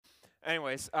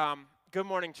Anyways, good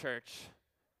morning, church,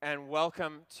 and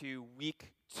welcome to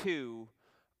week 2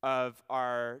 of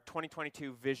our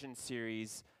 2022 Vision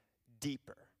series,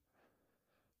 Deeper.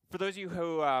 For those of you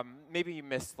who maybe you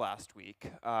missed last week,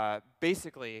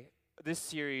 basically, this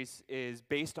series is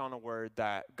based on a word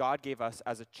that God gave us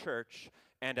as a church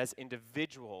and as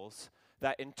individuals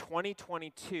that in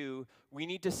 2022, we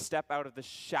need to step out of the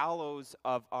shallows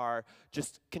of our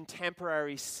just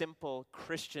contemporary, simple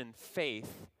Christian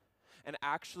faith and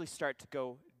actually start to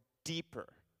go deeper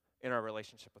in our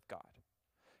relationship with God.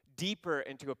 Deeper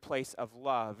into a place of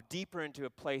love, deeper into a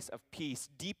place of peace,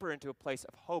 deeper into a place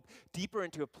of hope, deeper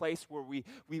into a place where we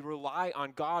rely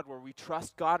on God, where we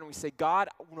trust God, and we say, God,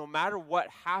 no matter what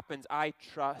happens, I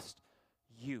trust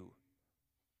you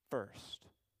first.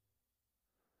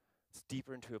 It's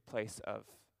deeper into a place of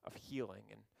healing.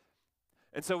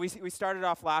 And so we started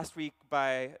off last week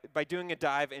by doing a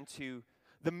dive into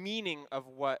the meaning of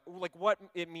what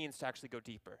it means to actually go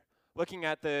deeper. Looking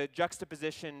at the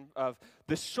juxtaposition of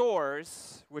the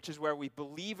shores, which is where we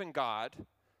believe in God,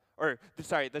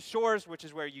 the shores, which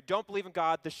is where you don't believe in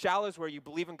God, the shallows where you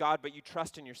believe in God but you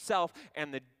trust in yourself,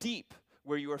 and the deep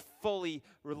where you are fully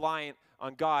reliant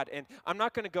on God. And I'm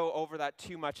not going to go over that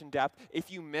too much in depth. If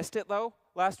you missed it, though,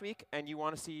 last week, and you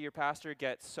want to see your pastor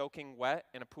get soaking wet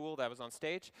in a pool that was on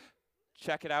stage,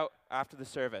 check it out after the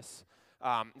service.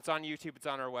 It's on YouTube, it's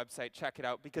on our website, check it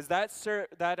out, because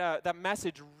that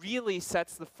message really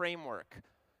sets the framework,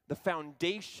 the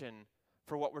foundation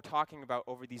for what we're talking about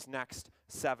over these next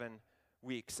 7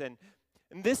 weeks. And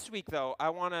this week, though,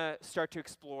 I want to start to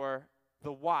explore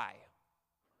the why.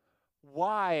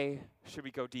 Why should we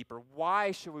go deeper?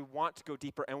 Why should we want to go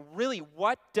deeper? And really,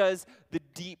 what does the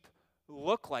deep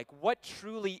look like? What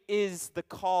truly is the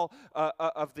call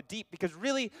of the deep? Because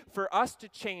really, for us to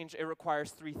change, it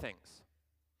requires 3 things.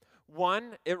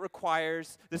 One, it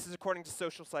requires, this is according to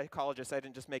social psychologists, I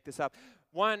didn't just make this up.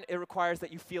 One, it requires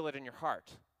that you feel it in your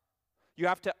heart. You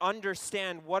have to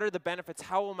understand what are the benefits,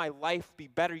 how will my life be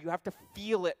better? You have to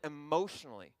feel it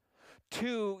emotionally.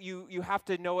 2, you have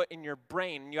to know it in your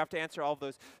brain. You have to answer all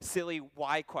those silly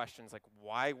why questions, like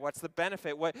why, what's the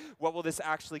benefit? What will this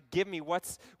actually give me?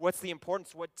 What's the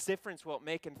importance? What difference will it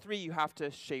make? And 3, you have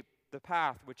to shape the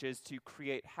path, which is to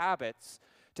create habits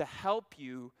to help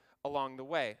you along the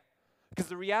way. Because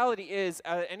the reality is,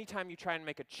 anytime you try and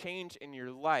make a change in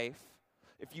your life,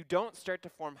 if you don't start to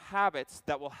form habits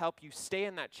that will help you stay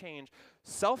in that change,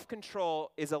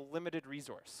 self-control is a limited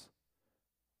resource.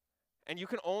 And you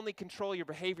can only control your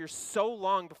behavior so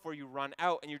long before you run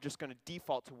out and you're just going to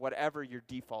default to whatever your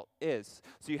default is.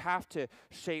 So you have to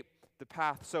shape the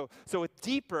path. So with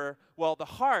deeper, well, the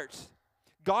heart,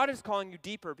 God is calling you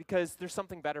deeper because there's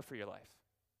something better for your life.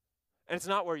 And it's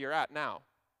not where you're at now.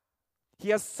 He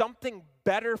has something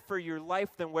better for your life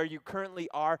than where you currently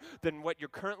are, than what you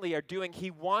currently are doing.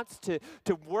 He wants to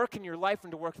work in your life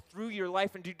and to work through your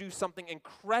life and to do something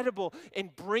incredible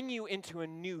and bring you into a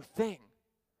new thing.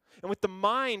 And with the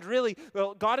mind, really,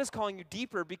 well, God is calling you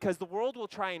deeper because the world will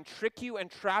try and trick you and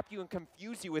trap you and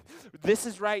confuse you with this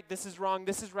is right, this is wrong,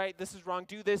 this is right, this is wrong,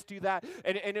 do this, do that.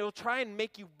 And it will try and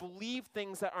make you believe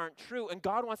things that aren't true. And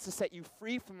God wants to set you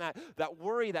free from that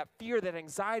worry, that fear, that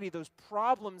anxiety, those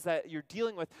problems that you're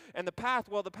dealing with. And the path,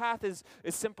 well, the path is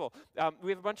simple.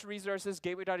 We have a bunch of resources,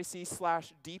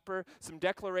 gateway.ec/deeper, some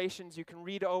declarations you can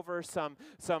read over, some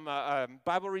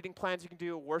Bible reading plans you can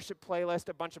do, a worship playlist,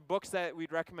 a bunch of books that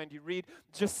we'd recommend you read,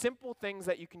 just simple things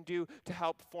that you can do to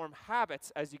help form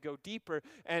habits as you go deeper.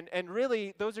 And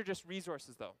really, those are just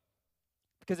resources, though.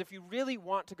 Because if you really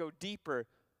want to go deeper,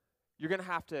 you're going to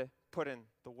have to put in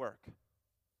the work.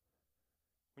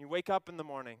 When you wake up in the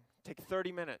morning, take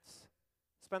 30 minutes,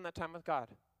 spend that time with God.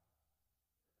 When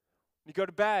you go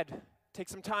to bed, take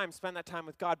some time, spend that time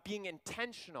with God, being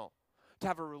intentional to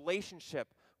have a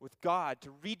relationship with God,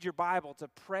 to read your Bible, to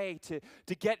pray, to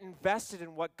get invested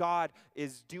in what God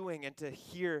is doing and to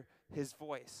hear his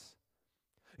voice.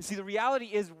 You see, the reality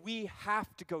is we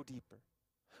have to go deeper.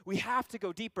 We have to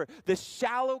go deeper. The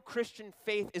shallow Christian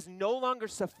faith is no longer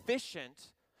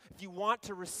sufficient if you want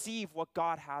to receive what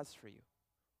God has for you.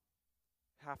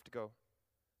 You have to go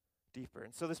deeper.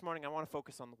 And so this morning I want to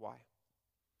focus on the why.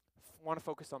 I want to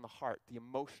focus on the heart, the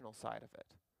emotional side of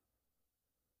it.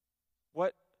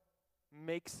 What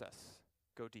makes us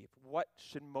go deep? What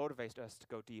should motivate us to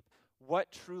go deep? What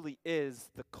truly is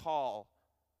the call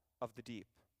of the deep?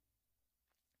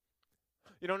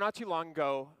 You know, not too long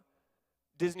ago,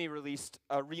 Disney released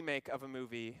a remake of a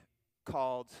movie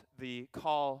called The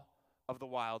Call of the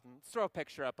Wild. And let's throw a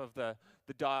picture up of the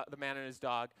man and his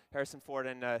dog, Harrison Ford,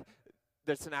 and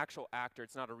that's an actual actor.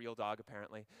 It's not a real dog,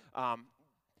 apparently.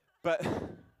 But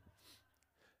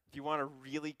If you want a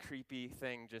really creepy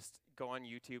thing, just go on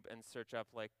YouTube and search up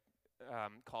like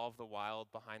Call of the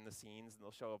Wild behind the scenes, and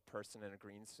they'll show a person in a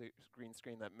green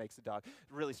screen that makes a dog.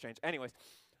 Really strange. Anyways,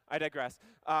 I digress.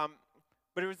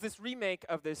 But it was this remake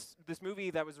of this movie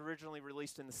that was originally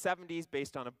released in the 70s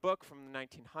based on a book from the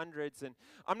 1900s. And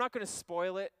I'm not going to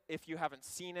spoil it if you haven't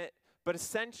seen it, but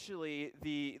essentially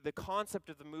the concept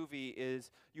of the movie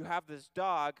is you have this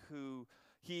dog who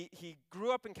he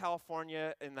grew up in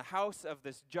California in the house of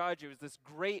this judge. It was this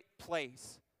great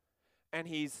place. And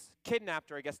he's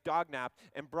kidnapped, or I guess dognapped,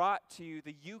 and brought to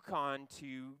the Yukon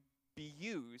to be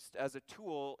used as a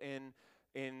tool in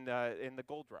the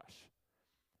gold rush.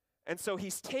 And so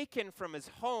he's taken from his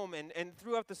home, and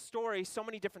throughout the story, so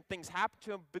many different things happen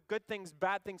to him, good things,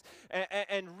 bad things.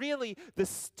 And really, to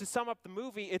sum up the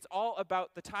movie, it's all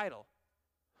about the title.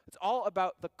 It's all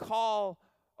about the call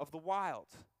of the wild,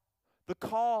 the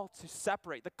call to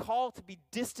separate, the call to be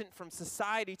distant from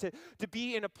society, to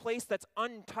be in a place that's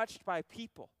untouched by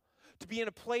people, to be in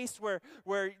a place where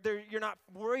you're not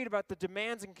worried about the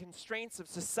demands and constraints of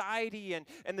society and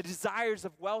the desires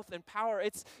of wealth and power.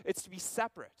 It's to be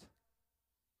separate.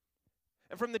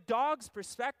 And from the dog's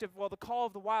perspective, well, the call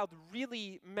of the wild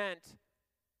really meant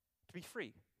to be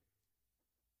free.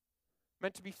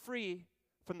 Meant to be free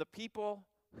from the people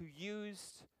who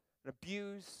used and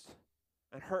abused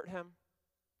and hurt him,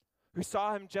 who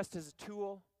saw him just as a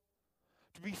tool,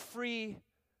 to be free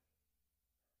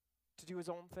to do his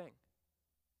own thing.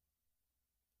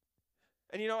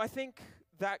 And I think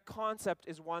that concept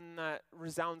is one that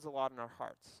resounds a lot in our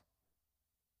hearts.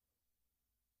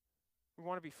 We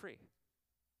want to be free.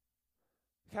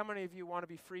 How many of you want to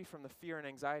be free from the fear and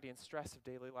anxiety and stress of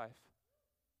daily life?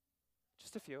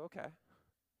 Just a few, okay.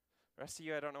 The rest of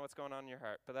you, I don't know what's going on in your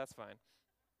heart, but that's fine.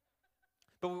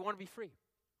 But we want to be free.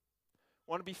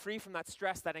 We want to be free from that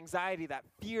stress, that anxiety, that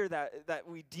fear that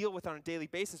we deal with on a daily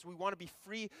basis. We want to be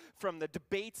free from the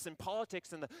debates and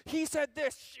politics and the he said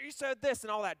this, she said this,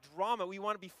 and all that drama. We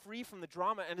want to be free from the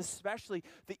drama and especially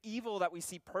the evil that we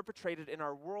see perpetrated in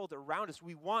our world around us.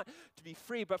 We want to be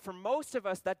free. But for most of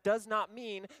us, that does not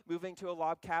mean moving to a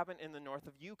log cabin in the north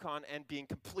of Yukon and being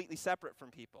completely separate from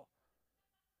people.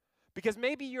 Because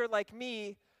maybe you're like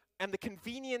me and the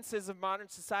conveniences of modern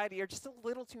society are just a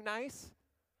little too nice.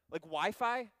 Like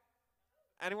Wi-Fi?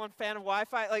 Anyone fan of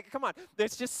Wi-Fi? Like, come on.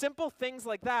 There's just simple things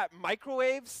like that.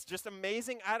 Microwaves, just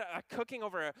amazing. Cooking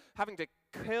over having to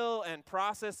kill and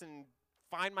process and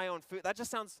find my own food. That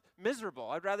just sounds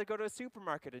miserable. I'd rather go to a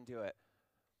supermarket and do it.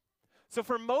 So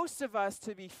for most of us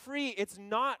to be free, it's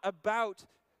not about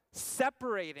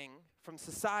separating from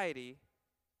society.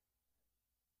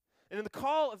 And in the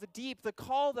call of the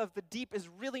deep is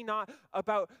really not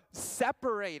about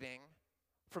separating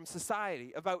from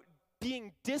society, about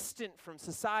being distant from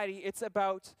society. It's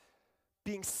about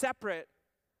being separate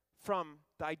from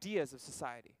the ideas of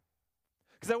society.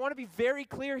 Because I want to be very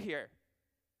clear here.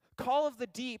 Call of the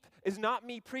deep is not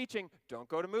me preaching, don't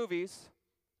go to movies,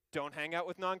 don't hang out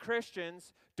with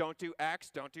non-Christians, don't do X,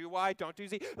 don't do Y, don't do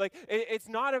Z. Like, it's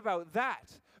not about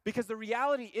that. Because the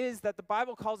reality is that the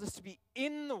Bible calls us to be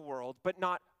in the world, but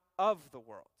not of the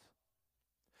world.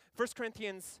 1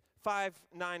 Corinthians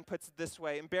 5:9 puts it this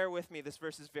way, and bear with me, this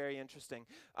verse is very interesting.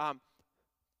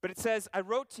 But it says, I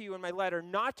wrote to you in my letter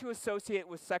not to associate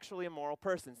with sexually immoral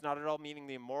persons, not at all meaning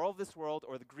the immoral of this world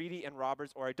or the greedy and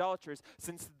robbers or idolaters,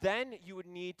 since then you would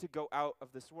need to go out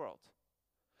of this world.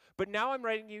 But now I'm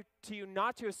writing to you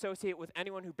not to associate with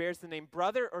anyone who bears the name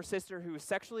brother or sister who is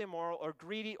sexually immoral or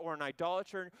greedy or an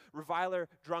idolater, reviler,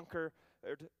 drunkard,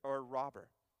 or robber.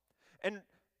 And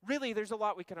really, there's a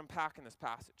lot we can unpack in this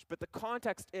passage. But the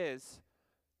context is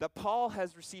that Paul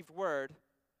has received word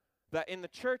that in the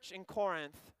church in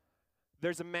Corinth,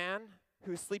 there's a man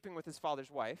who's sleeping with his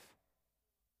father's wife.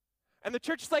 And the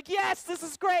church is like, yes, this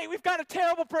is great. We've got a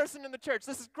terrible person in the church.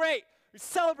 This is great. We're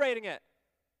celebrating it.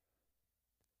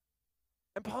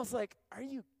 And Paul's like, are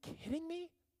you kidding me?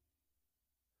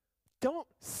 Don't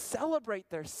celebrate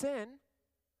their sin.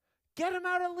 Get them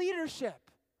out of leadership.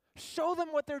 Show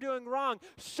them what they're doing wrong.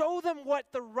 Show them what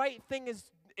the right thing is.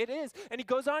 It is. And he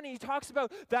goes on and he talks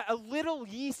about that a little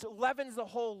yeast leavens the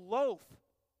whole loaf.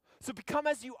 So become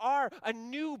as you are, a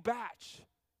new batch,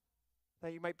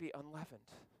 that you might be unleavened.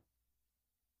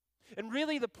 And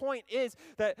really the point is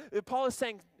that Paul is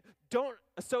saying, don't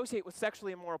associate with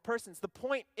sexually immoral persons. The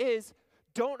point is,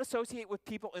 don't associate with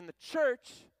people in the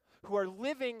church who are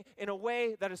living in a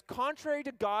way that is contrary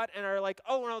to God and are like,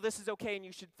 oh, no, this is okay and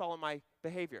you should follow my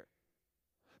behavior.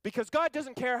 Because God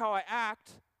doesn't care how I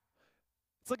act.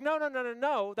 It's like,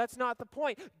 no, that's not the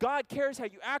point. God cares how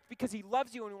you act because he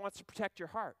loves you and he wants to protect your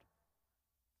heart.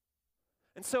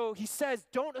 And so he says,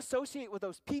 don't associate with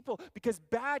those people because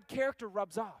bad character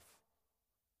rubs off.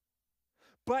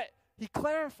 But he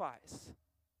clarifies,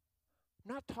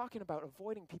 I'm not talking about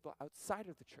avoiding people outside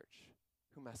of the church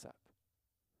who mess up.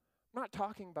 I'm not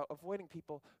talking about avoiding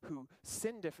people who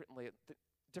sin differently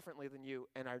than you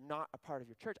and are not a part of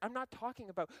your church. I'm not talking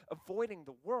about avoiding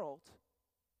the world,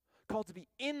 called to be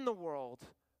in the world,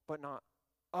 but not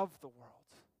of the world.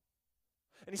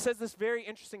 And he says this very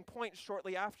interesting point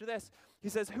shortly after this. He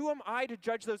says, who am I to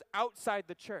judge those outside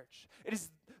the church?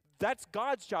 That's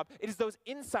God's job. It is those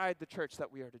inside the church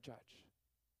that we are to judge.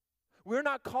 We're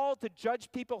not called to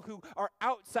judge people who are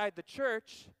outside the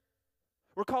church.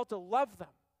 We're called to love them.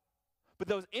 But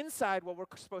those inside, well, we're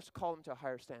supposed to call them to a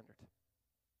higher standard.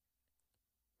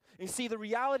 And you see, the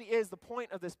reality is, the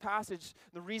point of this passage,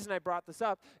 the reason I brought this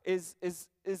up, is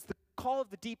the call of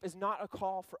the deep is not a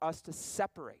call for us to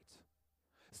separate.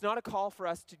 It's not a call for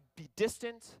us to be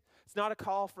distant. It's not a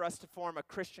call for us to form a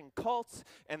Christian cult,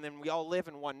 and then we all live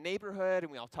in one neighborhood,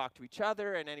 and we all talk to each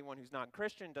other, and anyone who's not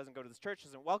Christian, doesn't go to this church,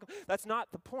 isn't welcome. That's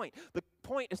not the point. The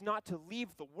point is not to leave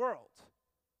the world.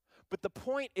 But the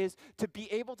point is to be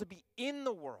able to be in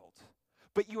the world,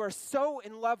 but you are so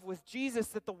in love with Jesus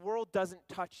that the world doesn't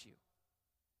touch you.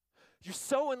 You're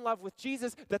so in love with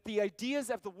Jesus that the ideas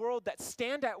of the world that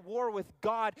stand at war with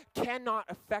God cannot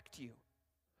affect you.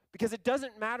 Because it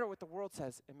doesn't matter what the world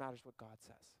says, it matters what God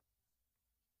says.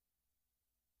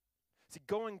 See,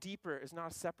 going deeper is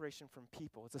not a separation from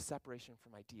people, it's a separation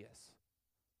from ideas.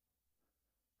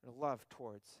 And a love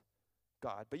towards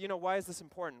God. But why is this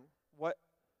important?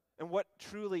 What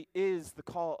truly is the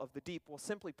call of the deep? Well,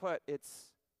 simply put,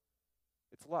 it's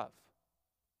love.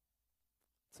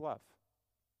 It's love.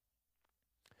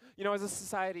 As a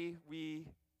society, we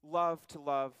love to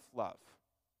love.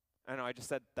 I know I just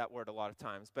said that word a lot of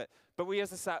times, but we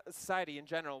as a society in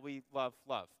general, we love,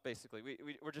 basically.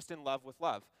 We're just in love with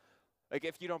love. Like,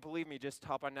 if you don't believe me, just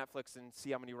hop on Netflix and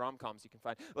see how many rom-coms you can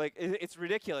find. Like, it's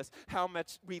ridiculous how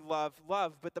much we love,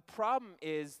 but the problem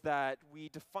is that we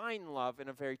define love in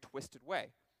a very twisted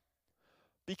way.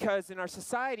 Because in our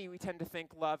society, we tend to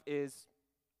think love is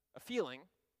a feeling,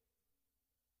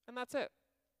 and that's it.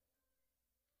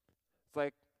 It's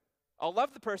like, I'll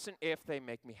love the person if they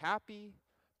make me happy,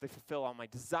 they fulfill all my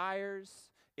desires,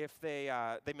 if they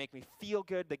make me feel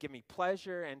good, they give me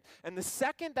pleasure. And the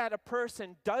second that a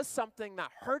person does something that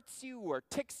hurts you or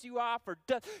ticks you off, or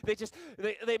as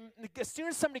soon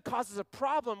as somebody causes a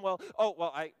problem,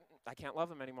 I can't love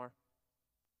them anymore.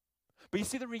 But you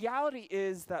see, the reality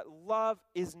is that love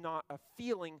is not a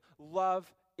feeling,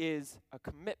 love is a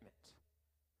commitment.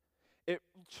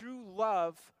 True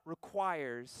love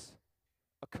requires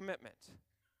a commitment.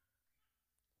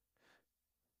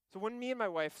 So when me and my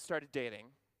wife started dating,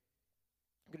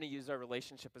 I'm going to use our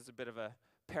relationship as a bit of a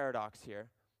paradox here.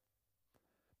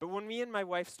 But when me and my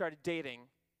wife started dating,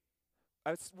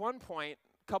 at one point,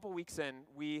 a couple weeks in,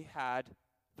 we had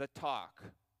the talk.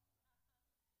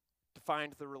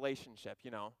 Defined the relationship,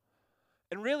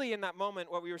 And really in that moment,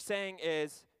 what we were saying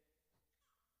is,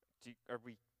 are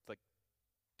we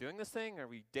doing this thing? Are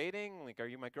we dating? Are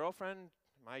you my girlfriend?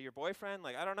 Am I your boyfriend?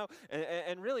 I don't know.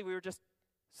 And really we were just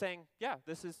saying, yeah,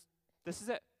 this is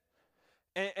it.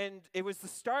 And it was the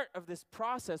start of this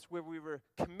process where we were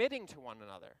committing to one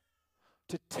another,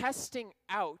 to testing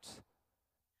out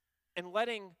and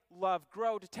letting love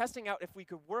grow, to testing out if we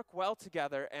could work well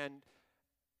together and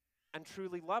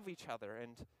truly love each other.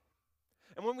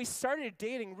 And when we started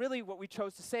dating, really what we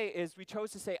chose to say is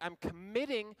I'm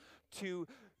committing to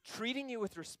treating you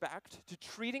with respect, to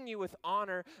treating you with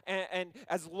honor, and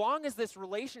as long as this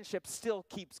relationship still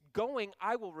keeps going,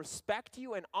 I will respect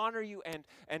you and honor you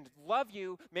and love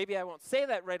you. Maybe I won't say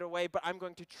that right away, but I'm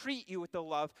going to treat you with the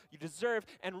love you deserve.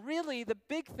 And really, the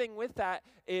big thing with that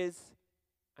is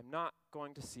I'm not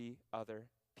going to see other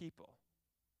people.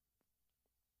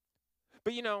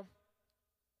 But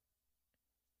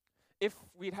if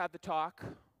we'd had the talk,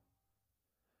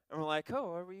 and we're like,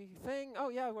 oh, are we a thing? Oh,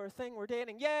 yeah, we're a thing, we're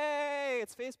dating. Yay,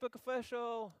 it's Facebook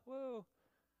official, woo.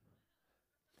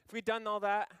 If we'd done all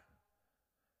that,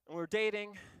 and we were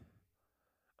dating,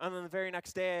 and then the very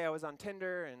next day I was on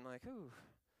Tinder, and ooh,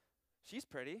 she's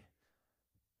pretty.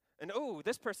 And oh,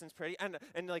 this person's pretty. And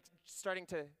starting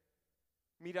to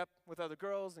meet up with other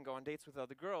girls and go on dates with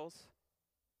other girls,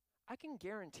 I can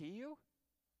guarantee you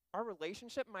our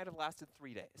relationship might have lasted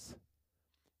 3 days.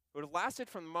 It would have lasted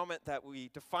from the moment that we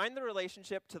defined the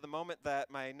relationship to the moment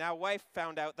that my now wife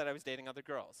found out that I was dating other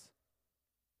girls.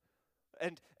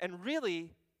 And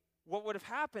really, what would have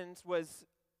happened was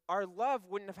our love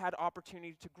wouldn't have had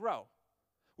opportunity to grow.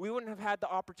 We wouldn't have had the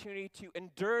opportunity to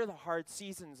endure the hard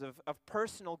seasons of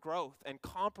personal growth and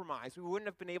compromise. We wouldn't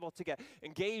have been able to get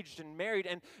engaged and married,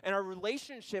 and our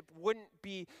relationship wouldn't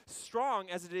be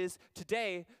strong as it is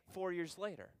today, 4 years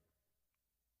later.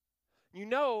 You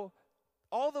know,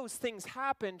 all those things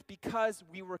happened because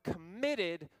we were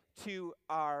committed to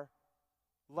our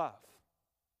love.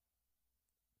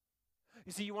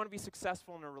 You see, you want to be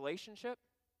successful in a relationship?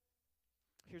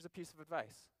 Here's a piece of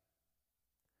advice.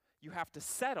 You have to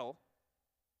settle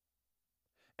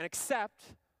and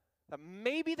accept that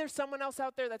maybe there's someone else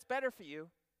out there that's better for you,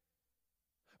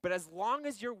 but as long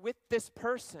as you're with this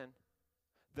person,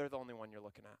 they're the only one you're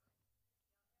looking at.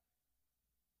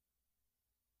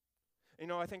 You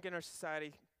know, I think in our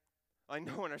society,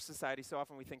 so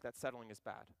often we think that settling is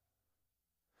bad.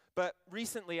 But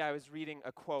recently I was reading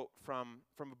a quote from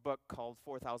a book called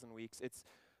 4,000 Weeks. It's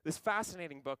this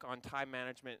fascinating book on time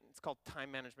management. It's called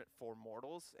Time Management for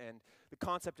Mortals, and the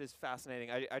concept is fascinating.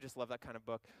 I just love that kind of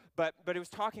book. But it was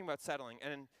talking about settling,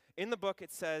 and in the book it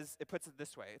puts it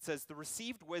this way. It says, the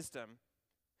received wisdom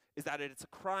is that it's a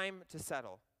crime to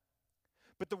settle.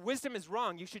 But the wisdom is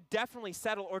wrong. You should definitely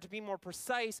settle, or to be more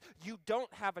precise, you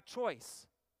don't have a choice.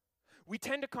 We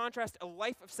tend to contrast a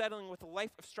life of settling with a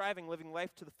life of striving, living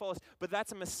life to the fullest, but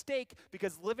that's a mistake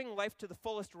because living life to the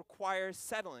fullest requires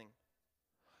settling.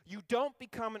 You don't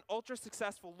become an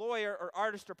ultra-successful lawyer or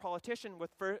artist or politician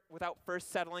without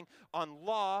first settling on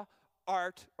law,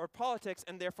 art, or politics,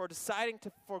 and therefore deciding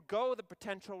to forego the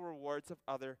potential rewards of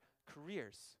other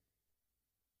careers.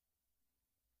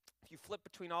 If you flip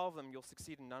between all of them, you'll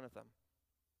succeed in none of them.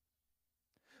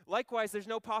 Likewise, there's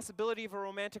no possibility of a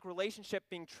romantic relationship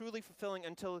being truly fulfilling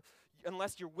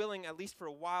unless you're willing, at least for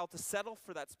a while, to settle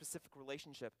for that specific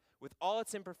relationship with all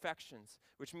its imperfections,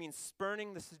 which means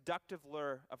spurning the seductive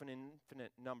lure of an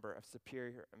infinite number of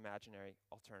superior imaginary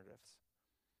alternatives.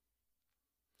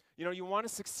 You know, you want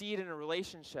to succeed in a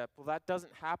relationship. Well, that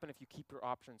doesn't happen if you keep your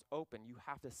options open. You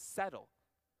have to settle.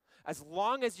 As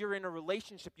long as you're in a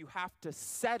relationship, you have to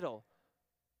settle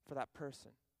for that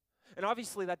person. And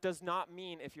obviously that does not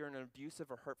mean if you're in an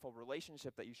abusive or hurtful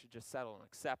relationship that you should just settle and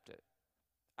accept it.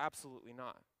 Absolutely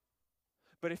not.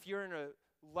 But if you're in a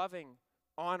loving,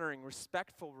 honoring,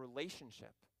 respectful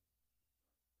relationship,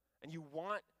 and you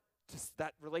want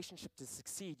that relationship to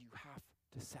succeed, you have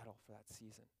to settle for that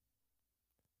season.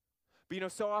 But you know,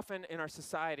 so often in our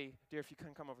society, dear, if you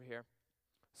can come over here,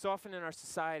 so often in our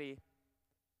society,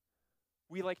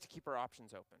 we like to keep our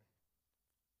options open.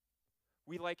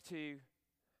 We like to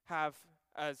have,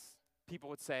 as people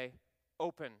would say,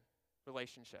 open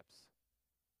relationships.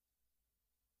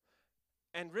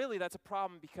 And really that's a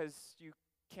problem because you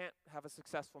can't have a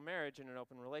successful marriage in an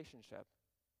open relationship.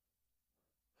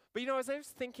 But you know, as I was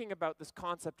thinking about this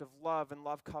concept of love and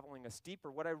love coupling us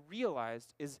deeper, what I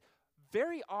realized is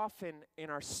very often in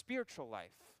our spiritual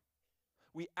life,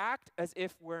 we act as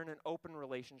if we're in an open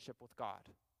relationship with God.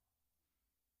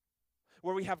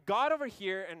 Where we have God over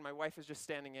here, and my wife is just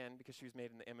standing in because she was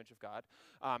made in the image of God.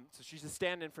 So she's a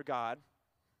stand-in for God.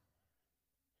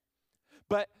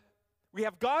 But we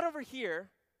have God over here,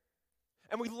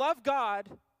 and we love God.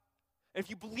 And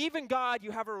if you believe in God, you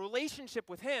have a relationship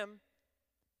with Him.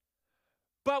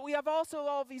 But we have also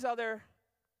all these other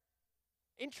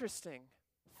interesting,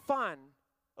 fun,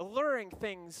 alluring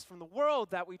things from the world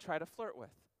that we try to flirt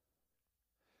with.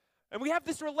 And we have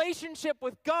this relationship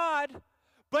with God,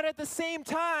 but at the same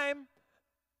time,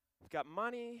 we've got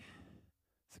money,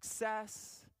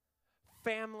 success,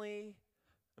 family,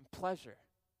 and pleasure.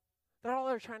 They're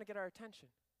all trying to get our attention.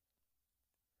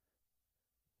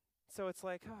 So it's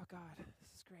like, oh God,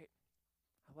 this is great.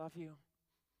 I love you.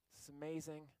 This is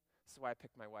amazing. This is why I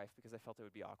picked my wife, because I felt it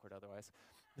would be awkward otherwise.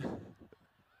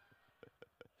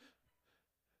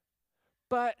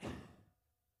 But,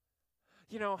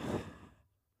 you know,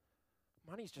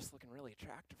 money's just looking really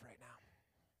attractive right now.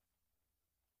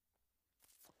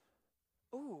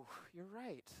 Ooh, you're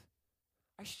right.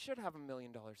 I should have $1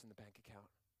 million in the bank account.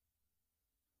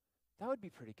 That would be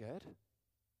pretty good.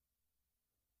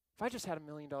 If I just had $1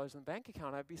 million in the bank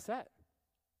account, I'd be set.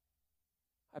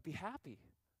 I'd be happy.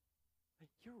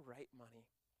 You're right, money.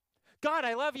 God,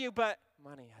 I love you, but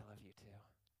money, I love you too.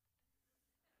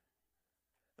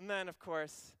 And then, of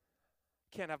course,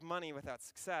 can't have money without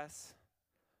success.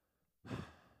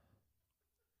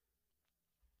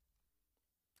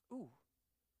 Ooh,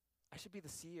 I should be the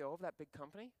CEO of that big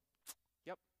company?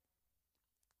 Yep.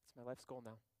 It's my life's goal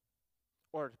now.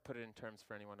 Or to put it in terms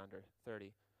for anyone under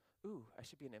 30, ooh, I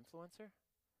should be an influencer?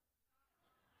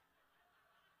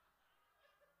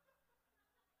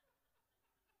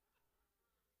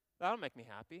 That'll make me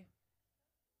happy.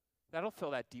 That'll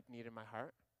fill that deep need in my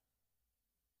heart.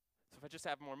 So if I just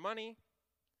have more money,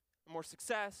 more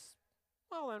success,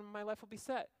 well, then my life will be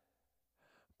set.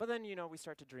 But then, we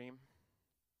start to dream.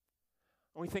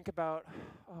 And we think about,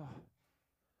 oh,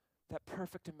 that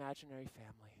perfect imaginary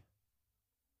family.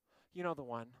 You know the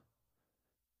one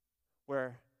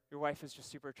where your wife is just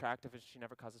super attractive and she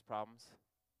never causes problems.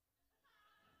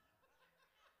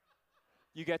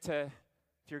 If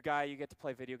you're a guy, you get to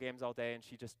play video games all day and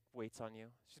she just waits on you.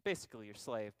 She's basically your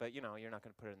slave, but you're not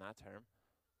going to put it in that term.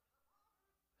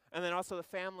 And then also the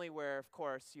family where, of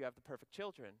course, you have the perfect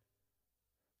children.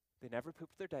 They never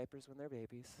pooped their diapers when they're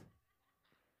babies.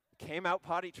 Came out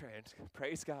potty trained,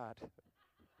 praise God.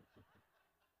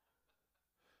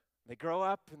 They grow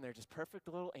up and they're just perfect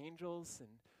little angels and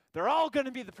they're all going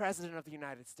to be the president of the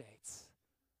United States.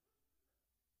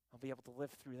 I'll be able to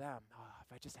live through them. Oh,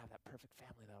 if I just have that perfect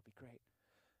family, that'll be great.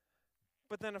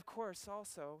 But then, of course,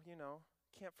 also,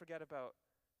 can't forget about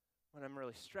when I'm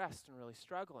really stressed and really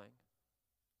struggling.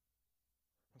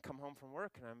 I come home from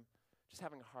work and I'm just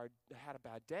had a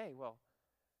bad day. Well,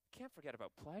 can't forget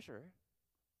about pleasure.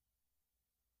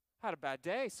 Had a bad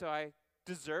day, so I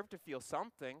deserve to feel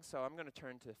something, so I'm going to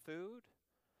turn to food.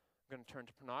 I'm going to turn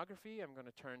to pornography. I'm going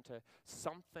to turn to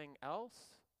something else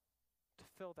to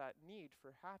fill that need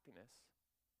for happiness.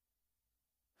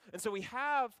 And so we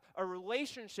have a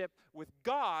relationship with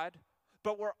God,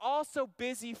 but we're also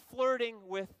busy flirting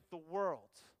with the world.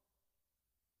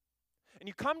 And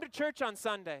you come to church on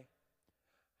Sunday,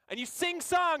 and you sing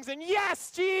songs, and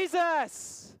yes,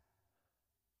 Jesus!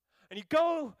 And you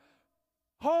go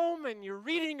home, and you're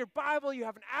reading your Bible, you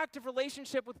have an active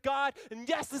relationship with God, and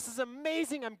yes, this is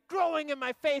amazing, I'm growing in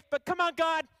my faith, but come on,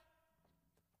 God,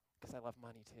 because I love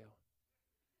money too.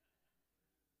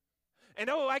 And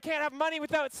I can't have money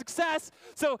without success,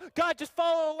 so God, just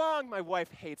follow along. My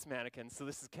wife hates mannequins, so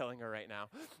this is killing her right now.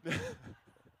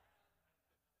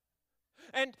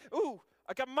 And,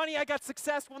 I got money, I got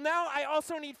success. Well, now I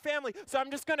also need family, so I'm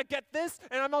just going to get this,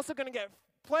 and I'm also going to get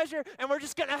pleasure, and we're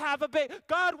just going to have a baby.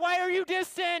 God, why are you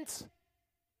distant?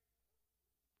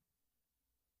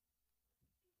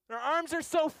 Our arms are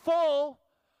so full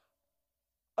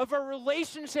of our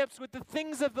relationships with the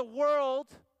things of the world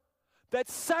that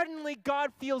suddenly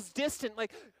God feels distant.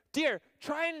 Like, dear,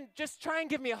 try and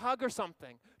give me a hug or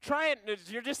something.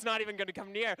 You're just not even going to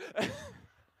come near.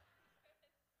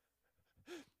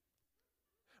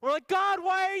 We're like, God,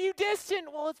 why are you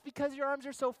distant? Well, it's because your arms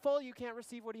are so full you can't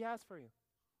receive what he has for you.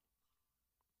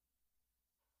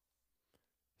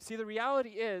 See, the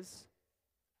reality is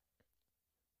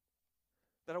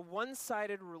that a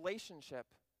one-sided relationship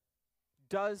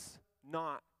does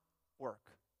not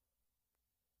work.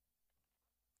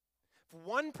 If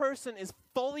one person is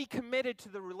fully committed to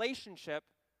the relationship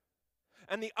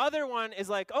and the other one is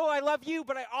like, oh, I love you,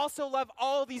 but I also love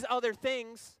all these other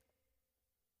things,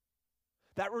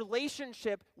 that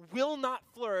relationship will not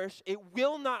flourish. It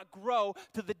will not grow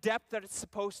to the depth that it's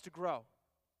supposed to grow.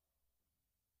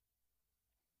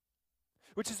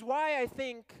 Which is why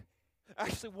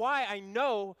why I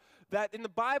know that in the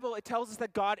Bible it tells us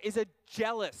that God is a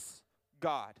jealous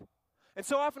God. And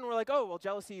so often we're like, oh, well,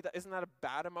 jealousy, isn't that a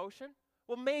bad emotion?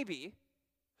 Well, maybe.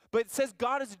 But it says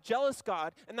God is a jealous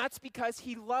God, and that's because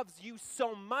he loves you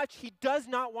so much, he does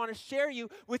not want to share you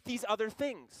with these other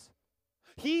things.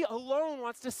 He alone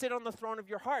wants to sit on the throne of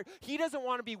your heart. He doesn't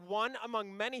want to be one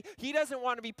among many. He doesn't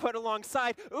want to be put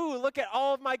alongside. Ooh, look at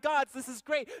all of my gods. This is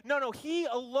great. No, he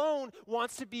alone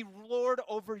wants to be Lord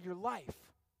over your life.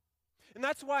 And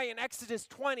that's why in Exodus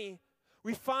 20,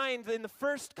 we find in the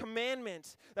first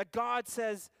commandment that God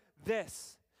says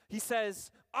this. He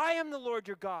says, I am the Lord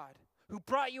your God, who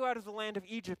brought you out of the land of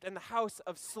Egypt and the house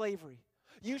of slavery.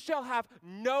 You shall have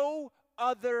no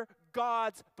other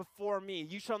gods before me.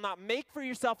 You shall not make for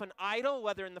yourself an idol,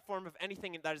 whether in the form of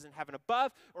anything that is in heaven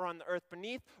above, or on the earth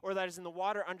beneath, or that is in the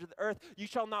water under the earth. You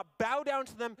shall not bow down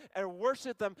to them and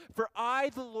worship them, for I,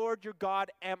 the Lord your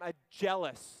God, am a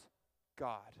jealous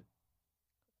God.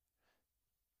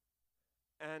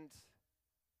 And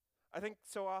I think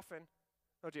so often,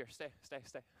 oh dear, stay.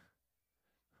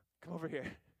 Come over here.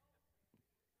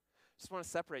 Just want to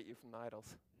separate you from the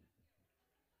idols.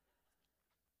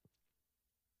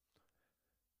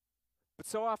 But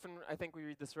so often, I think we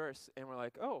read this verse and we're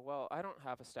like, oh, well, I don't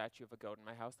have a statue of a goat in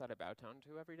my house that I bow down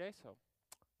to every day, so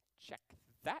check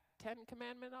that 10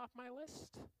 commandment off my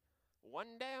list. 1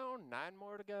 down, 9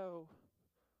 more to go.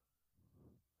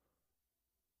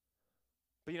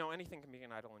 But anything can be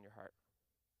an idol in your heart.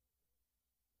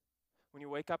 When you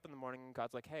wake up in the morning and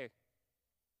God's like, hey,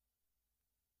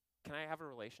 can I have a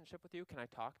relationship with you? Can I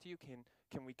talk to you?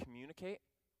 Can we communicate?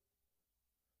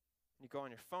 And you go on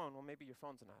your phone, well, maybe your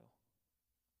phone's an idol.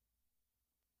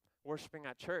 worshiping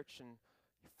at church and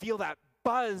feel that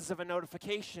buzz of a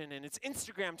notification, and it's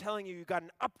Instagram telling you got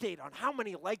an update on how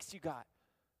many likes you got.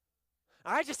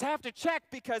 I just have to check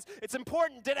because it's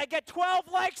important. Did I get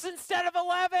 12 likes instead of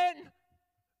 11?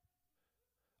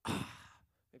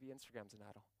 Maybe Instagram's an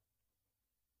idol.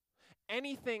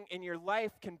 Anything in your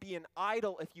life can be an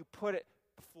idol if you put it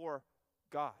before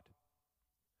God.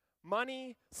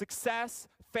 Money, success,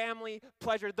 family,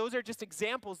 pleasure, those are just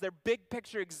examples. They're big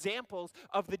picture examples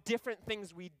of the different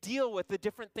things we deal with, the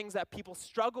different things that people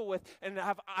struggle with and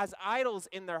have as idols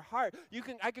in their heart.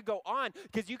 I could go on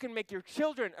because you can make your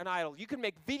children an idol. You can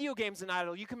make video games an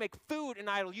idol. You can make food an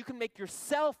idol. You can make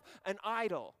yourself an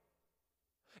idol.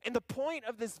 And the point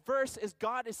of this verse is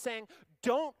God is saying,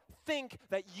 don't think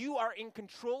that you are in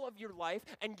control of your life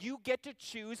and you get to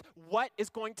choose what is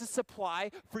going to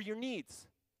supply for your needs.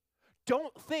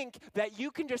 Don't think that you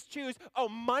can just choose, oh,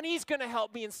 money's going to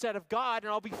help me instead of God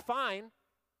and I'll be fine.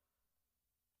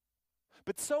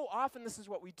 But so often this is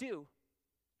what we do.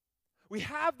 We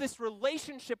have this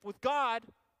relationship with God.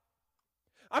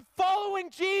 I'm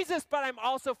following Jesus, but I'm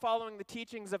also following the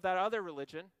teachings of that other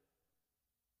religion.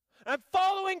 I'm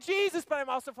following Jesus, but I'm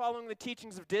also following the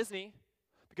teachings of Disney.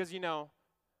 Because, $1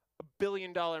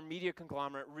 billion media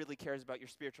conglomerate really cares about your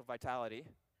spiritual vitality.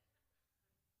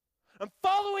 I'm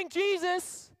following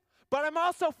Jesus, but I'm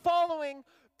also following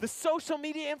the social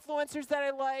media influencers that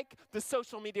I like, the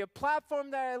social media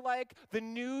platform that I like, the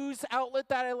news outlet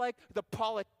that I like, the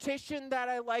politician that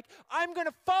I like. I'm going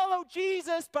to follow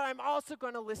Jesus, but I'm also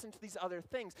going to listen to these other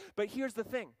things. But here's the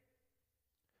thing.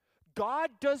 God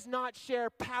does not share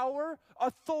power,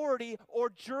 authority, or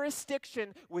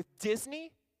jurisdiction with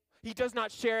Disney. He does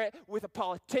not share it with a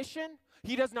politician.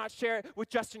 He does not share it with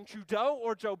Justin Trudeau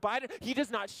or Joe Biden. He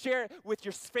does not share it with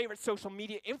your favorite social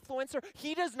media influencer.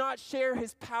 He does not share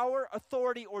his power,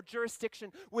 authority, or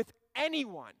jurisdiction with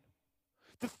anyone.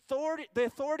 The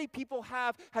authority people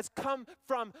have has come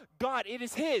from God. It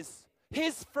is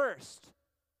his first.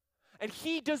 And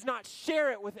he does not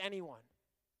share it with anyone.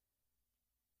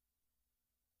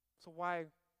 So why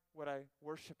would I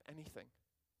worship anything?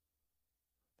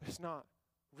 There's not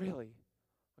really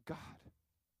a God.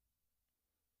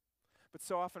 But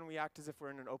so often we act as if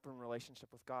we're in an open relationship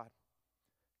with God.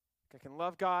 I can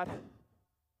love God,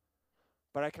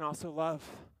 but I can also love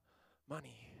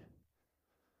money.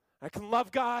 I can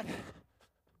love God,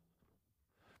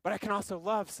 but I can also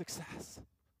love success.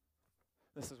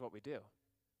 This is what we do.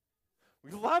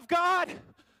 We love God,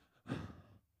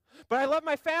 but I love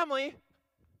my family.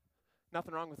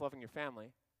 Nothing wrong with loving your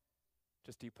family.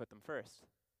 Just do you put them first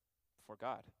before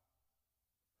God?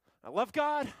 I love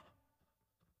God,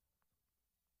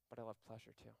 but I love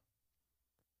pleasure too.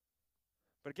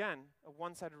 But again, a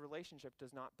one-sided relationship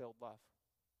does not build love.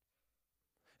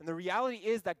 And the reality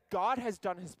is that God has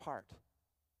done his part.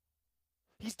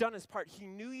 He's done his part. He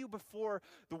knew you before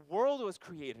the world was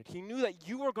created. He knew that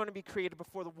you were going to be created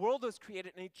before the world was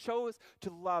created, and he chose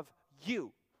to love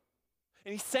you.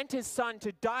 And he sent his son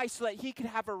to die so that he could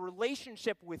have a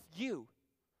relationship with you.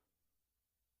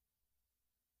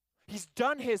 He's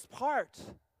done his part.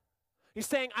 He's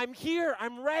saying, I'm here,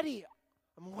 I'm ready,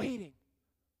 I'm waiting.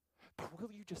 But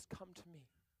will you just come to me?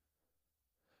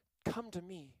 Come to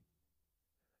me.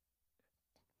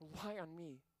 Rely on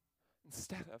me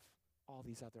instead of all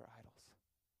these other idols.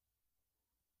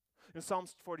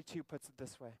 Psalms 42 puts it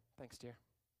this way. Thanks, dear.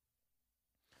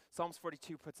 Psalms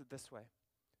 42 puts it this way.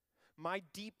 My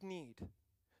deep need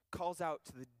calls out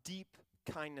to the deep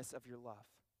kindness of your love.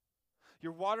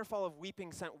 Your waterfall of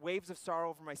weeping sent waves of sorrow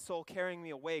over my soul, carrying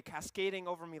me away, cascading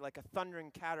over me like a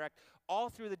thundering cataract. All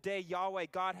through the day, Yahweh,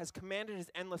 God, has commanded his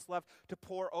endless love to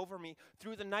pour over me.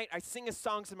 Through the night, I sing his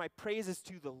songs and my praises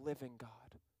to the living God.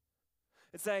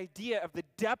 It's the idea of the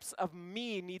depths of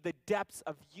me need the depths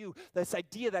of you. This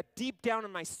idea that deep down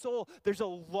in my soul, there's a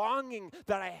longing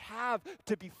that I have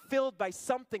to be filled by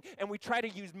something. And we try to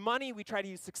use money, we try to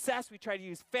use success, we try to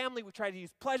use family, we try to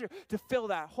use pleasure to fill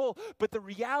that hole. But the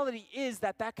reality is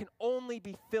that that can only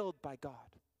be filled by God.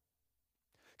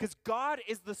 Because God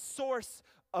is the source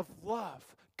of love.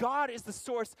 God is the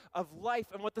source of life.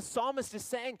 And what the psalmist is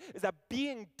saying is that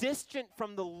being distant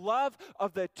from the love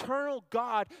of the eternal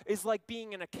God is like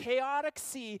being in a chaotic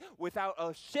sea without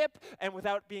a ship and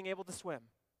without being able to swim.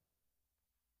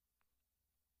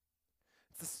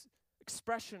 It's this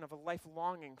expression of a life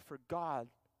longing for God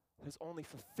that is only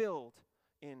fulfilled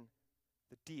in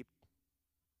the deep.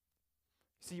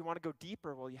 See, you want to go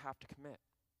deeper? Well, you have to commit.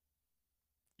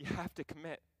 You have to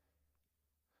commit.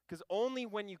 Because only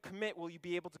when you commit will you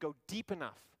be able to go deep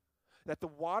enough that the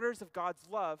waters of God's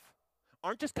love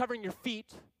aren't just covering your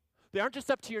feet, They aren't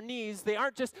just up to your knees, they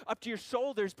aren't just up to your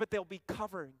shoulders, but they'll be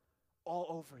covering all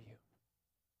over you.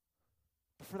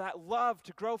 But for that love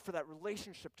to grow, for that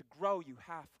relationship to grow, you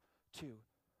have to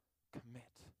commit.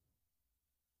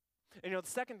 And the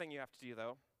second thing you have to do,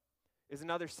 though, is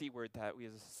another C word that we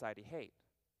as a society hate.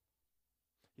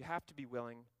 You have to be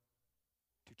willing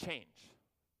to change.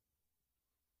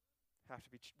 You have to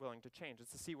be willing to change.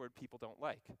 It's a C word people don't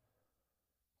like.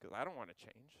 Because I don't want to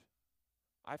change.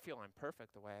 I feel I'm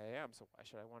perfect the way I am, so why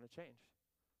should I want to change?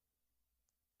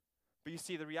 But you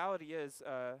see, the reality is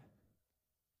a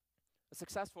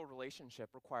successful relationship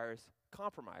requires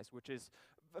compromise, which is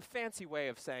a fancy way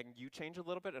of saying you change a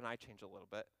little bit and I change a little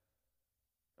bit,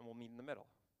 and we'll meet in the middle.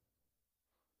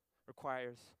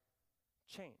 Requires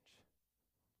change.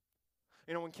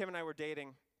 When Kim and I were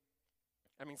dating,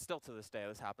 still to this day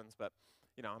this happens, but,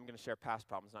 I'm going to share past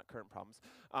problems, not current problems.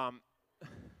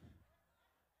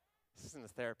 This isn't a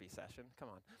therapy session, come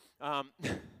on.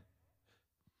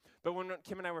 But when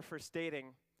Kim and I were first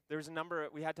dating,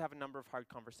 we had to have a number of hard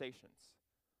conversations.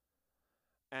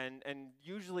 And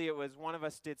usually it was one of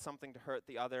us did something to hurt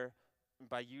the other, and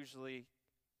by usually,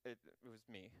 it was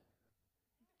me.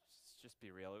 Just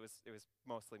be real, it was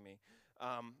mostly me.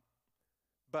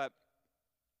 But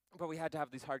we had to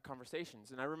have these hard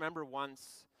conversations. And I remember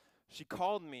once she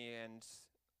called me, and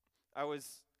I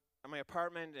was at my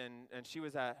apartment, and she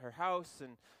was at her house,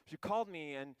 and she called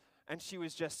me, and she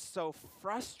was just so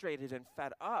frustrated and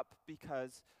fed up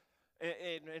because,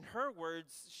 in her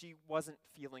words, she wasn't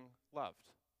feeling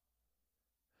loved.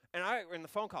 And in the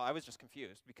phone call, I was just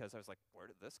confused because I was like, where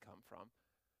did this come from?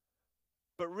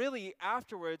 But really,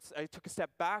 afterwards, I took a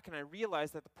step back and I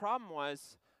realized that the problem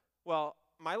was, well,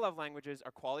 my love languages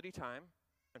are quality time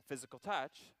and physical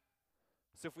touch.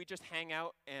 So if we just hang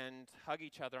out and hug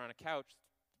each other on a couch,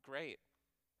 great.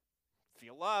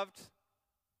 Feel loved.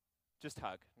 Just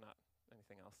hug, not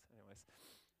anything else. Anyways,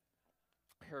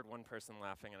 I heard one person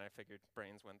laughing and I figured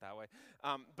brains went that way.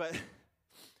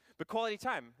 But quality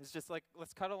time is just like,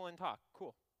 let's cuddle and talk.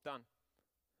 Cool, done.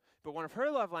 But one of her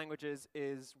love languages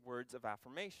is words of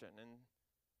affirmation. And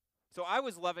so I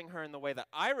was loving her in the way that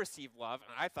I receive love,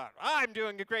 and I thought, I'm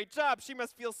doing a great job. She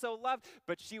must feel so loved.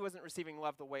 But she wasn't receiving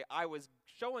love the way I was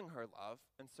showing her love,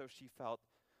 and so she felt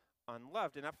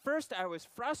unloved. And at first I was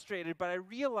frustrated, but I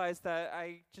realized that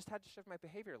I just had to shift my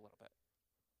behavior a little bit.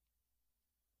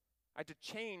 I had to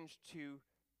change to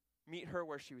meet her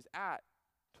where she was at,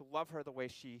 to love her the way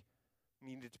she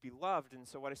needed to be loved. And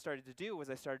so what I started to do was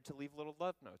I started to leave little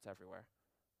love notes everywhere.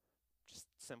 Just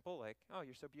simple, like, oh,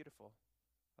 you're so beautiful.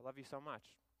 I love you so much.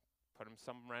 Put them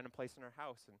some random place in her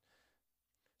house. And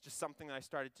just something that I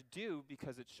started to do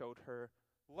because it showed her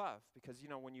love. Because,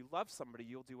 when you love somebody,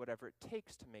 you'll do whatever it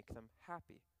takes to make them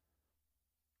happy.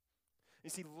 You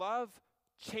see, love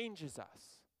changes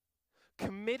us.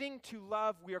 Committing to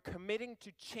love, we are committing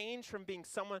to change from being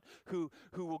someone who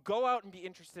will go out and be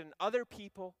interested in other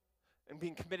people and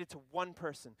being committed to one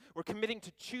person. We're committing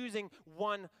to choosing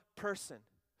one person.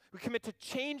 We commit to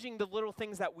changing the little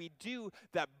things that we do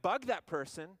that bug that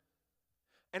person,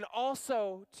 and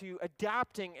also to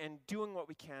adapting and doing what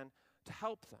we can to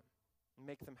help them and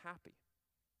make them happy.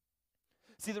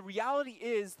 See, the reality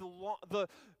is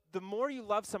the more you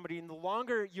love somebody and the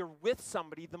longer you're with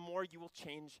somebody, the more you will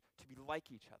change to be like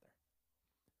each other.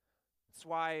 That's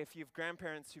why if you have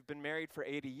grandparents who've been married for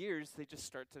 80 years, they just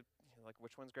start to, like,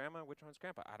 which one's grandma, which one's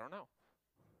grandpa? I don't know.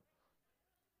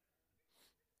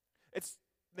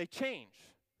 They change.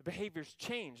 The behaviors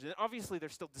change. And obviously, they're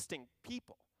still distinct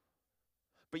people.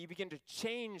 But you begin to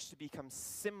change to become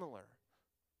similar.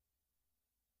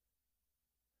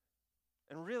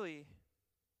 And really,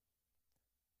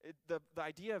 the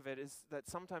idea of it is that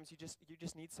sometimes you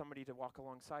just need somebody to walk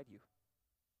alongside you,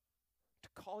 to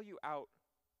call you out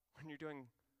when you're doing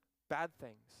bad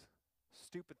things,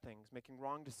 stupid things, making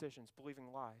wrong decisions,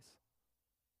 believing lies,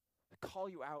 to call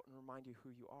you out and remind you who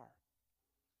you are.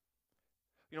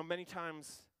 Many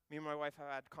times, me and my wife have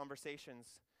had conversations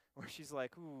where she's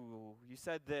like, ooh, you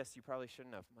said this, you probably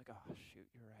shouldn't have. I'm like, oh, shoot,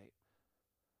 you're right.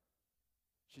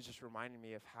 She's just reminding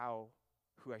me of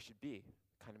who I should be,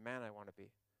 the kind of man I want to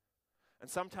be. And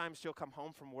sometimes she'll come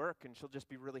home from work and she'll just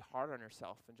be really hard on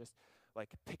herself and just like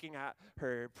picking at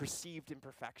her perceived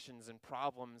imperfections and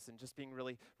problems and just being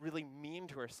really, really mean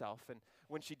to herself. And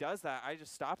when she does that, I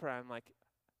just stop her and I'm like,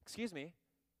 excuse me,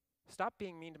 stop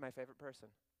being mean to my favorite person.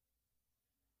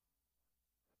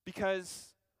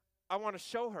 Because I want to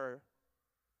show her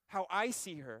how I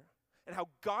see her and how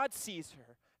God sees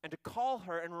her, and to call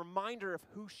her and remind her of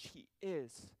who she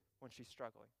is when she's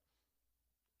struggling.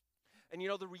 And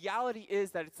the reality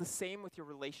is that it's the same with your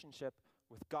relationship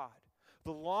with God.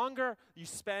 The longer you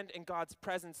spend in God's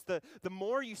presence, the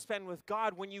more you spend with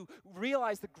God, when you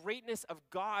realize the greatness of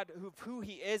God, who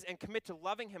he is, and commit to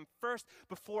loving him first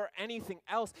before anything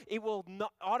else, it will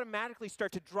not automatically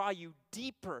start to draw you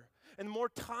deeper. And the more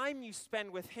time you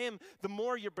spend with him, the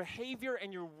more your behavior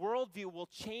and your worldview will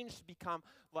change to become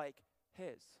like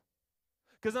his.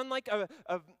 Because unlike a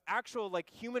actual like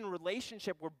human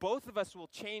relationship where both of us will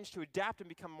change to adapt and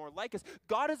become more like us,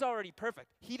 God is already perfect.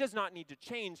 He does not need to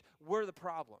change. We're the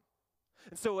problem.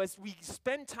 And so as we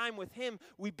spend time with him,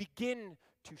 we begin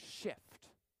to shift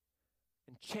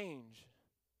and change.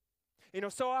 You know,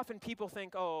 so often people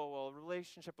think, oh, well, a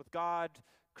relationship with God,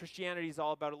 Christianity is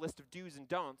all about a list of do's and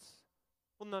don'ts.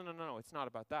 Well, no, it's not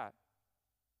about that.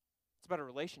 It's about a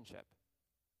relationship.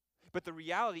 But the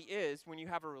reality is, when you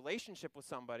have a relationship with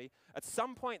somebody, at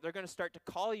some point they're going to start to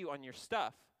call you on your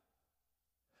stuff.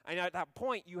 And at that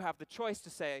point, you have the choice to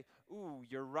say, ooh,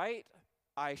 you're right,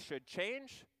 I should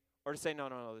change, or to say, no,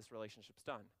 this relationship's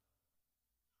done.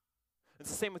 It's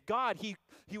the same with God. He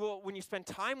will, when you spend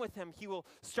time with him, he will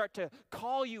start to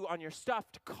call you on your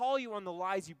stuff, to call you on the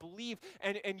lies you believe,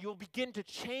 and you'll begin to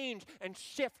change and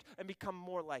shift and become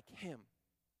more like him.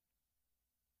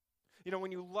 You know,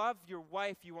 when you love your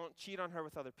wife, you won't cheat on her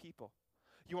with other people.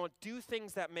 You won't do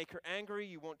things that make her angry.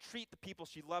 You won't treat the people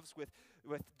she loves with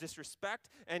disrespect.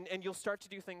 And you'll start to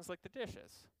do things like the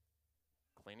dishes,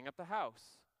 cleaning up the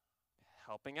house,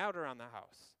 helping out around the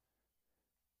house.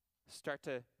 Start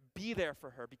to be there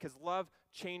for her, because love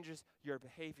changes your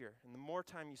behavior. And the more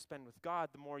time you spend with God,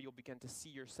 the more you'll begin to see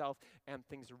yourself and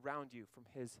things around you from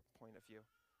his point of view.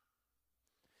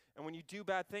 And when you do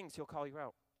bad things, he'll call you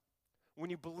out. When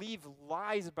you believe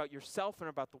lies about yourself and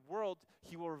about the world,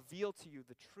 he will reveal to you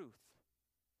the truth.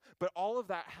 But all of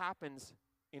that happens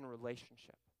in a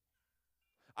relationship.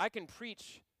 I can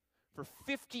preach for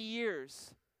 50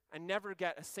 years and never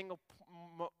get a single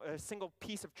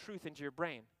piece of truth into your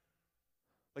brain,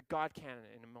 like God can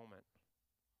in a moment.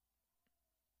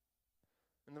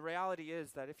 And the reality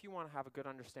is that if you want to have a good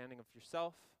understanding of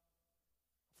yourself,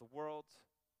 of the world,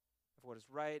 of what is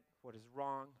right, what is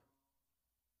wrong,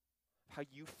 how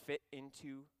you fit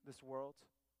into this world,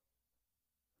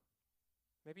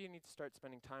 maybe you need to start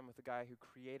spending time with the guy who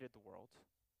created the world,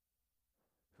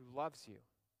 who loves you,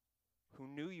 who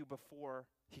knew you before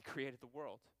he created the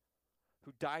world,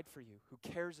 who died for you, who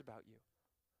cares about you,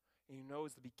 and who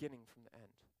knows the beginning from the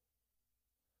end.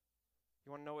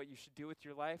 You want to know what you should do with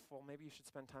your life? Well, maybe you should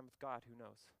spend time with God. Who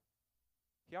knows?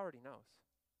 He already knows.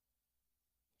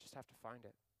 You just have to find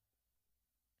it.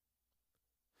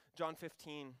 John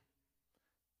 15,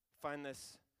 find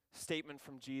this statement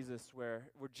from Jesus where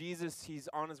Jesus, he's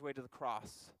on his way to the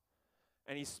cross,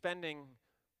 and he's spending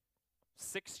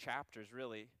 6 chapters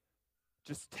really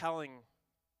just telling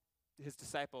his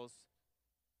disciples,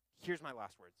 here's my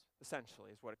last words, essentially,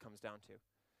 is what it comes down to.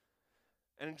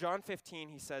 And in John 15,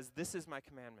 he says, this is my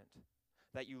commandment,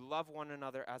 that you love one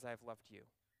another as I have loved you.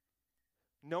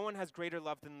 No one has greater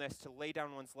love than this, to lay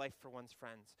down one's life for one's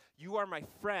friends. You are my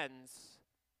friends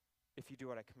if you do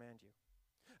what I command you.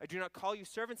 I do not call you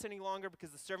servants any longer, because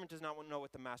the servant does not know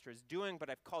what the master is doing, but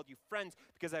I've called you friends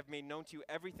because I've made known to you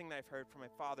everything that I've heard from my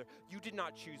Father. You did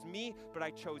not choose me, but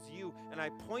I chose you, and I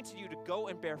appointed you to go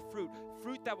and bear fruit,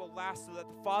 fruit that will last, so that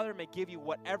the Father may give you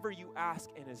whatever you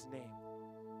ask in his name.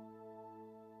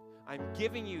 I'm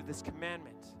giving you this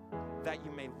commandment that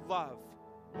you may love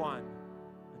one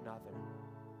another.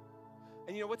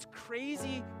 And you know what's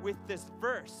crazy with this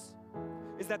verse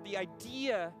is that the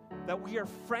idea that we are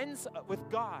friends with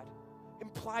God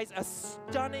implies a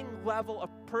stunning level of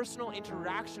personal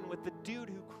interaction with the dude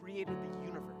who created the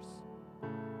universe.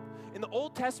 In the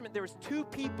Old Testament, there was 2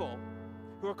 people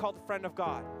who are called the friend of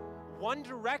God. One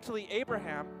directly,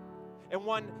 Abraham, and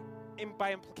one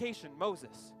by implication,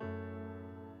 Moses.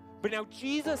 But now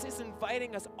Jesus is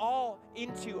inviting us all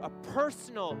into a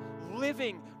personal,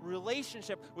 living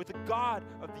relationship with the God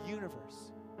of the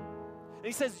universe. And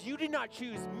he says, you did not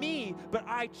choose me, but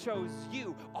I chose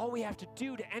you. All we have to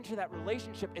do to enter that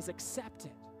relationship is accept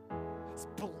it. Is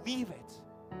believe it.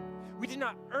 We did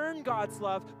not earn God's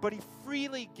love, but he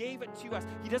freely gave it to us.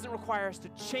 He doesn't require us to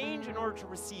change in order to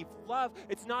receive love.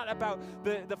 It's not about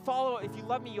the follow, if you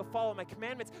love me, you'll follow my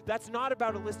commandments. That's not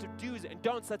about a list of do's and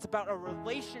don'ts. That's about a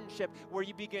relationship where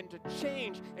you begin to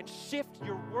change and shift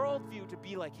your worldview to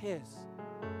be like his.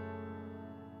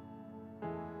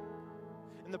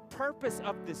 And the purpose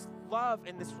of this love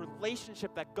and this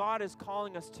relationship that God is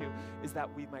calling us to is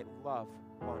that we might love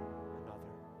one another.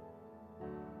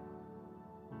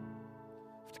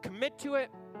 To commit to it,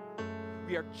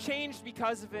 we are changed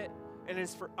because of it, and it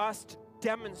is for us to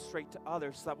demonstrate to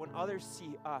others so that when others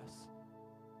see us,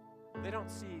 They don't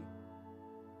see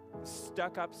the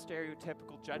stuck-up,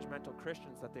 stereotypical, judgmental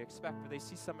Christians that they expect, but they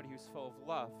see somebody who's full of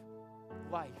love,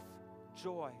 life,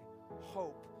 joy,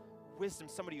 hope, wisdom,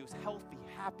 somebody who's healthy,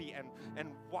 happy,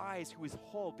 and wise, who is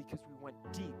whole because we went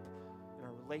deep in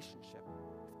our relationship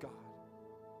with God.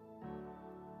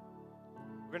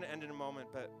 We're going to end in a moment,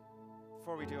 but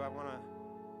before we do, I want to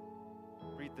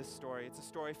read this story. It's a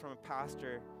story from a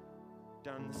pastor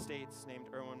down in the States named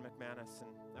Erwin McManus, and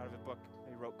out of a book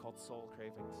he wrote called Soul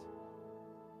Cravings.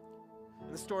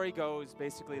 And the story goes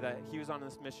basically that he was on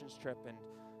this missions trip, and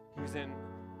he was in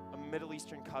a Middle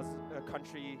Eastern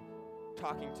country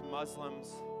talking to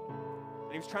Muslims,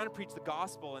 and he was trying to preach the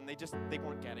gospel, and they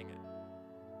weren't getting it.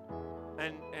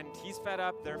 And he's fed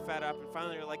up, they're fed up, and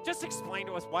finally they're like, just explain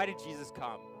to us, why did Jesus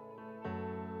come?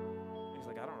 And he's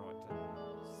like, I don't know what to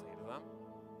say to them.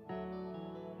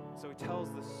 So he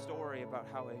tells the story about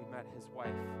how he met his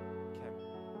wife, Kim.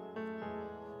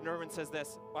 And Erwin says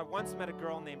this: I once met a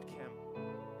girl named Kim.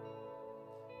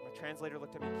 My translator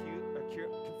looked at me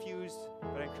confused,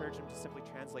 but I encouraged him to simply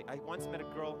translate. I once met a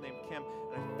girl named Kim,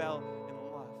 and I fell in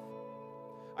love.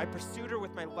 I pursued her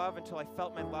with my love until I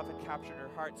felt my love had captured her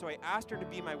heart. So I asked her to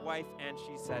be my wife, and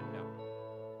she said no.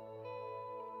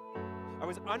 I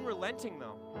was unrelenting,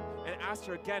 though, and asked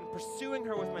her again, pursuing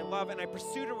her with my love, and I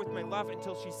pursued her with my love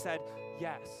until she said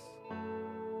yes.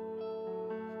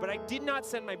 But I did not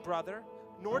send my brother,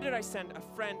 nor did I send a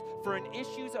friend, for in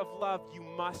issues of love you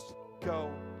must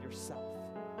go yourself.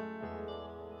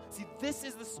 See, this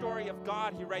is the story of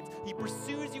God, he writes. He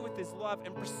pursues you with his love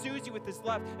and pursues you with his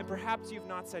love, and perhaps you've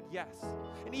not said yes.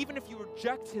 And even if you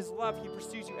reject his love, he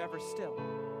pursues you ever still.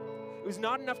 It was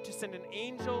not enough to send an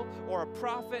angel or a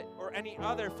prophet or any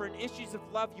other, for in issues of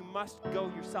love you must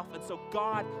go yourself. And so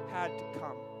God had to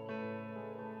come.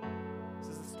 This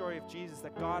is the story of Jesus,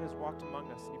 that God has walked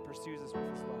among us and he pursues us with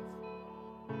his love.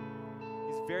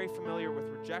 He's very familiar with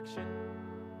rejection,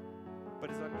 but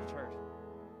is undeterred.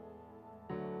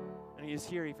 And he is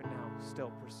here even now,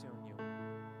 still pursuing you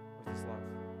with his love.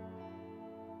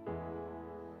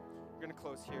 We're going to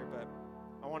close here, but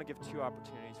I want to give two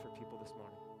opportunities for people this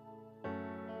morning.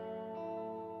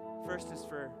 First is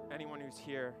for anyone who's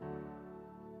here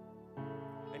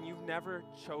and you've never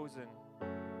chosen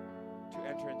to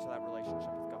enter into that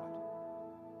relationship with God.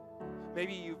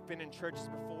 Maybe you've been in churches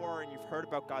before and you've heard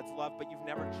about God's love, but you've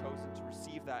never chosen to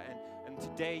receive that, and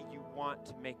today you want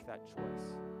to make that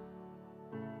choice.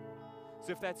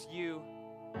 So if that's you,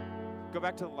 go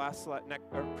back to the last slide,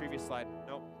 or previous slide.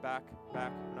 Nope, back.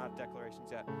 We're not at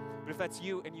declarations yet. But if that's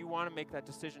you and you want to make that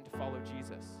decision to follow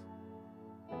Jesus,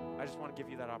 I just want to give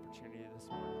you that opportunity this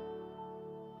morning.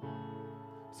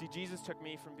 See, Jesus took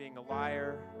me from being a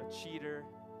liar, a cheater,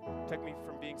 took me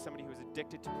from being somebody who was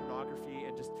addicted to pornography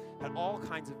and just had all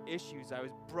kinds of issues. I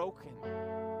was broken.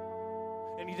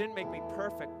 And he didn't make me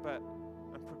perfect, but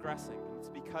I'm progressing. And it's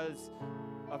because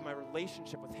of my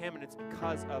relationship with him, and it's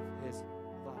because of his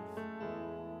love.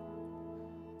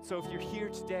 So if you're here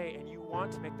today and you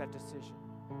want to make that decision,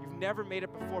 you've never made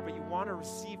it before, but you want to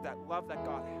receive that love that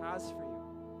God has for you,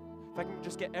 if I can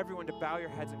just get everyone to bow your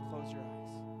heads and close your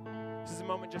eyes. This is a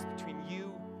moment just between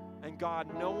you and God,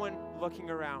 no one looking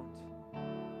around.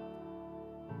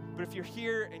 But if you're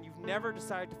here and you've never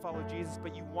decided to follow Jesus,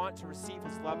 but you want to receive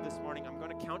his love this morning, I'm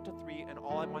going to count to 3, and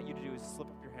all I want you to do is slip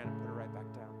up your hand and put it right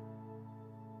back down.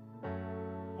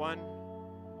 1,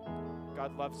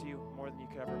 God loves you more than you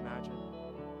could ever imagine.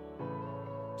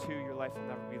 2, your life will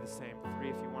never be the same. 3,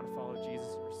 if you want to follow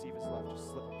Jesus and receive his love,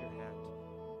 just slip up your hand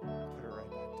and put it right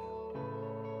back down.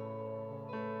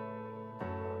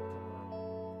 Come on.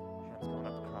 Hands going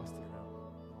up across the room.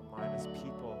 All minus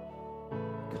people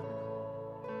coming home.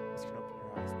 You can open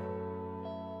your eyes now.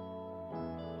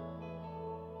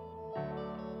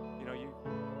 You know,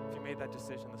 if you made that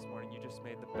decision this morning, you just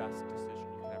made the best decision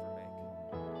you could ever make.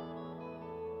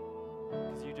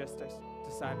 Because you just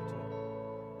decided to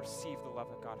receive the love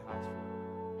that God has for you.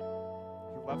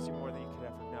 He loves you more than you could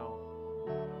ever know.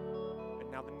 And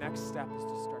now the next step is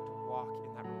to start to walk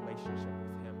in that relationship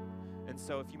with him. And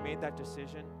so if you made that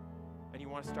decision and you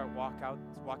want to start walking out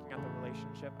the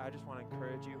relationship, I just want to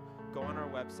encourage you, go on our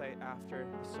website after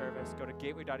the service, go to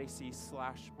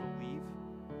gateway.ac/believe.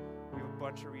 We have a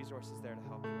bunch of resources there to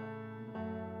help you out.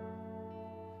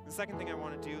 The second thing I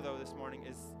want to do, though, this morning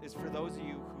is for those of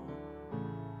you who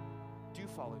do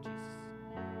follow Jesus.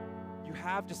 You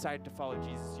have decided to follow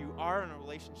Jesus. You are in a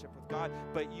relationship with God,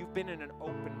 but you've been in an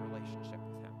open relationship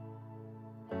with him.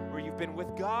 Where you've been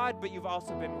with God, but you've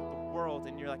also been with the world,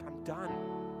 and you're like, I'm done.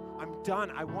 I'm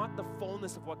done. I want the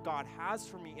fullness of what God has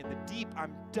for me in the deep.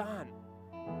 I'm done.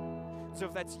 So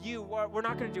if that's you, we're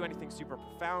not going to do anything super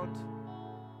profound.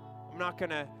 I'm not going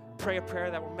to pray a prayer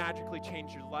that will magically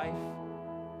change your life.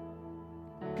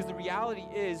 Because the reality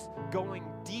is going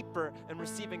deeper and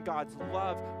receiving God's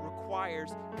love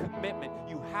requires commitment.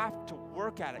 You have to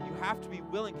work at it. You have to be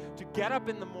willing to get up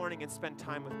in the morning and spend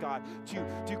time with God.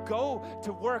 To go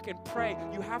to work and pray,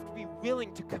 you have to be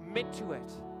willing to commit to it.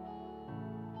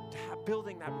 To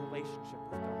building that relationship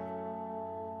with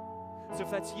God. So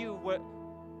if that's you,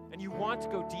 and you want to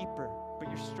go deeper, but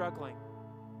you're struggling,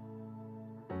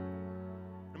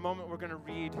 in a moment we're going to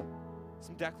read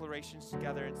some declarations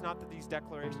together. It's not that these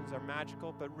declarations are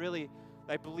magical, but really,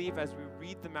 I believe as we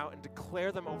read them out and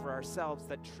declare them over ourselves,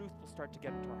 that truth will start to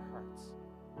get into our hearts.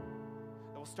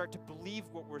 That we'll start to believe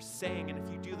what we're saying, and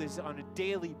if you do this on a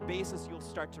daily basis, you'll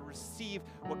start to receive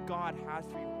what God has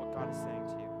for you and what God is saying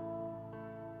to you.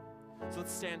 So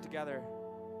let's stand together,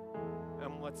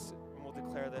 and we'll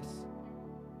declare this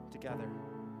together.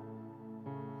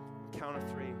 Count of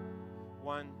 3.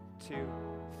 1, 2,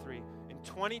 3. In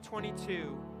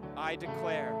 2022, I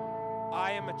declare,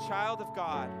 I am a child of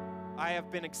God. I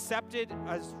have been accepted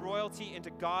as royalty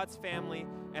into God's family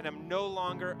and am no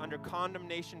longer under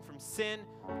condemnation from sin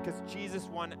because Jesus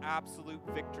won absolute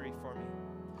victory for me.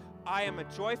 I am a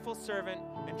joyful servant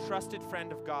and trusted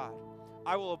friend of God.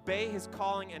 I will obey his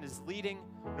calling and his leading,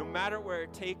 no matter where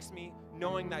it takes me,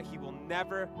 knowing that he will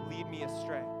never lead me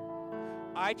astray.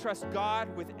 I trust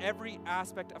God with every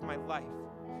aspect of my life.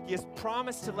 He has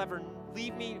promised to never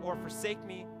leave me or forsake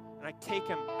me, and I take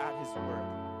him at his word.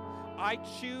 I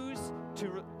choose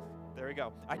to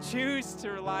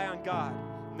rely on God,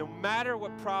 no matter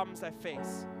what problems I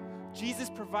face. Jesus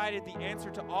provided the answer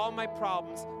to all my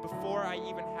problems before I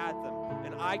even had them,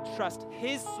 and I trust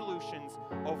his solutions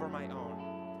over my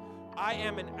own. I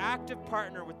am an active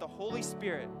partner with the Holy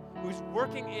Spirit who's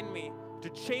working in me to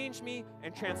change me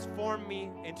and transform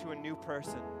me into a new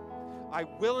person. I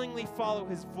willingly follow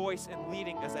his voice and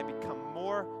leading as I become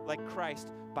more like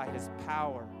Christ by his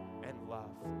power and love.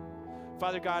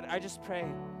 Father God, I just pray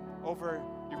over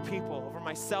your people, over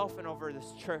myself and over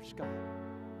this church, God.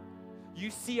 You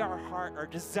see our heart, our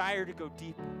desire to go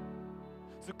deeper.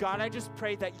 So God, I just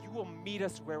pray that you will meet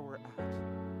us where we're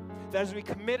at. That as we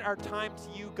commit our time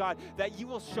to you, God, that you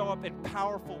will show up in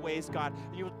powerful ways, God,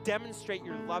 and you will demonstrate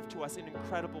your love to us in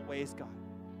incredible ways, God.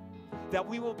 That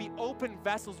we will be open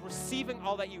vessels receiving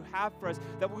all that you have for us,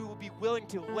 that we will be willing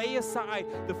to lay aside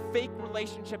the fake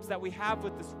relationships that we have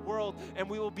with this world, and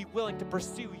we will be willing to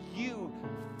pursue you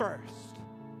first.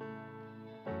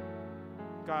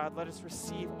 God, let us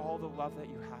receive all the love that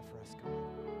you have for us, God.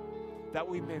 That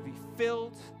we may be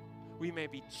filled, we may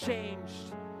be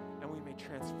changed, and we may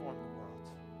transform the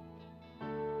world.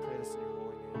 Pray this in your